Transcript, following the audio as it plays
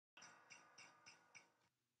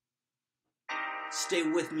Stay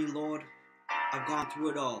with me, Lord. I've gone through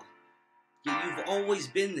it all. Yet you've always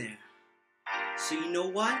been there. So you know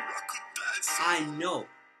what? I know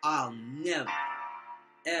I'll never,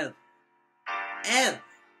 ever, ever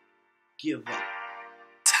give up.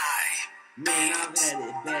 Man, I've had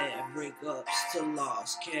it bad, breakups to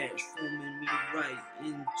lost cash, forming me right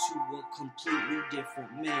into a completely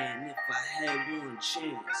different man. If I had one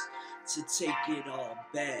chance to take it all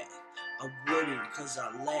back, I wouldn't, cause I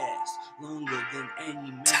last longer than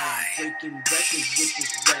any man. Breaking records with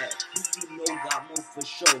this rap, who you know got more for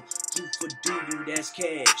show. Dru Fo doo-doo, that's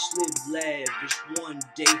cash. Live lavish one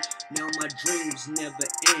day, now my dreams never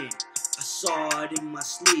end. I saw it in my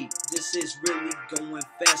sleep, this is really going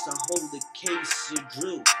fast. I hold a case of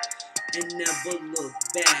Dru and never look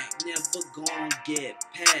back, never gon' get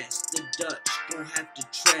past. The Dutch gon' have to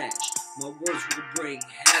trash, my words will bring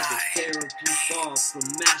havoc. Therapy far from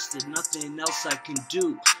mastered, nothing else I can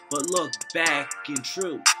do but look back and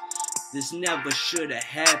true. This never should have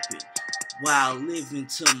happened while living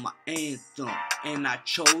to my anthem, and I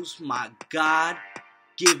chose my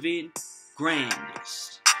God-given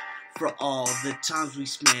grandest. For all the times we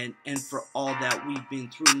spent and for all that we've been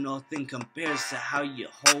through, nothing compares to how you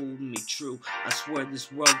hold me true. I swear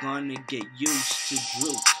this world gonna get used to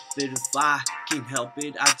Dru, but if I can help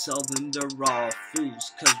it, I tell them they're all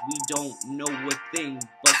fools, cause we don't know a thing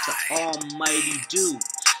but the Almighty do.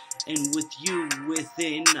 And with you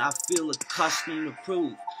within, I feel accustomed to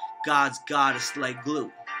prove God's got us like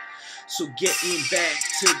glue. So getting back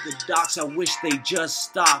to the docs, I wish they just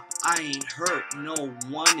stop. I ain't hurt no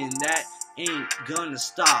one and that ain't gonna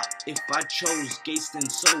stop. If I chose gates, then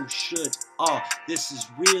so should all. This is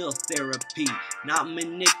real therapy, not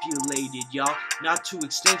manipulated, y'all. Not to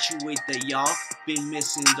accentuate that y'all been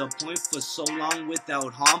missing the point for so long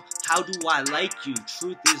without harm. How do I like you?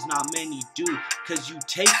 Truth is not many do, cause you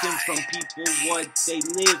taken from people what they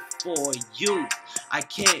live for you. I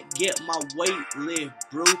can't get my weight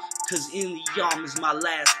lift, bro, cause in the arms my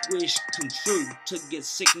last wish come true. To get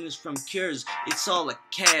sickness from cures, it's all a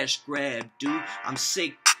cash grab, dude. I'm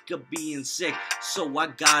sick of being sick, so I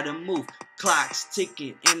gotta move. Clock's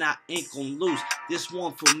ticking and I ain't gon' lose. This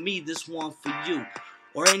one for me, this one for you,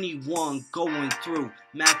 or anyone going through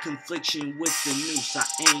mad confliction with the noose.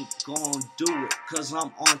 I ain't gon' do it, cause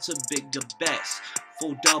I'm on to bigger bets.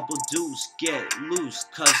 For double deuce, get loose,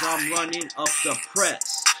 cause I'm running up the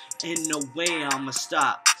press. Ain't no way I'ma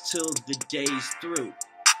stop till the day's through.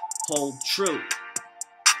 Hold true.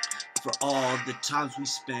 For all the times we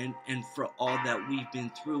spent and for all that we've been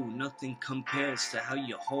through, nothing compares to how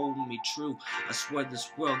you hold me true. I swear this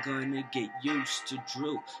world gonna get used to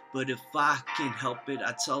Dru, but if I can help it,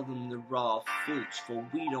 I tell them they're all fools, for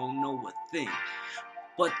we don't know a thing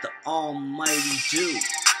but the Almighty do.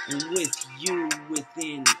 And with you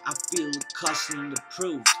within, I feel accustomed to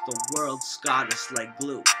prove the world's got us like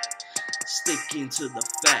glue. Sticking to the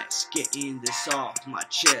facts, getting this off my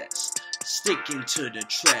chest. Sticking to the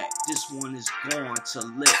track, this one is going to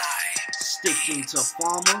lift. Sticking to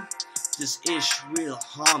farmer, this ish real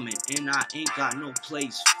harming, and I ain't got no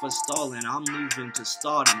place for stalling. I'm moving to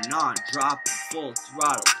stardom, not dropping full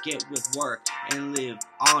throttle. Get with work and live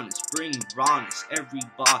honest, bring rawness. Every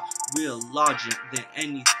bar real larger than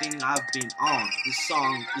anything I've been on. This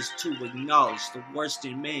song is to acknowledge the worst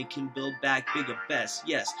in man can build back bigger best.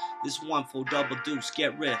 Yes, this one for double deuce,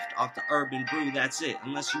 get riffed off the urban brew, that's it.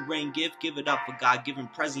 Unless you rain gift, give it up for God-given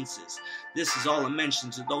presences. This is all a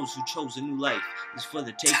mention to those who chose a new life. It's for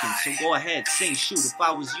the taking, so go ahead, sing, shoot. If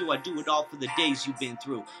I was you, I'd do it all for the days you've been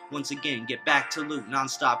through. Once again, get back to loot,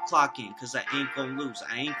 non-stop clocking, cause I ain't gon' lose,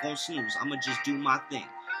 I ain't gon' snooze. I'ma just do my thing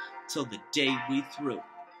till the day we through.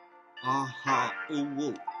 Ooh,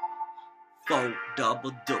 woo. Fo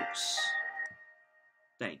double dose.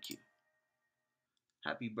 Thank you.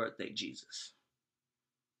 Happy birthday, Jesus.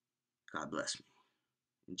 God bless me.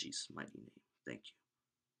 In Jesus' mighty name. Thank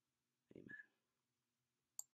you. Amen.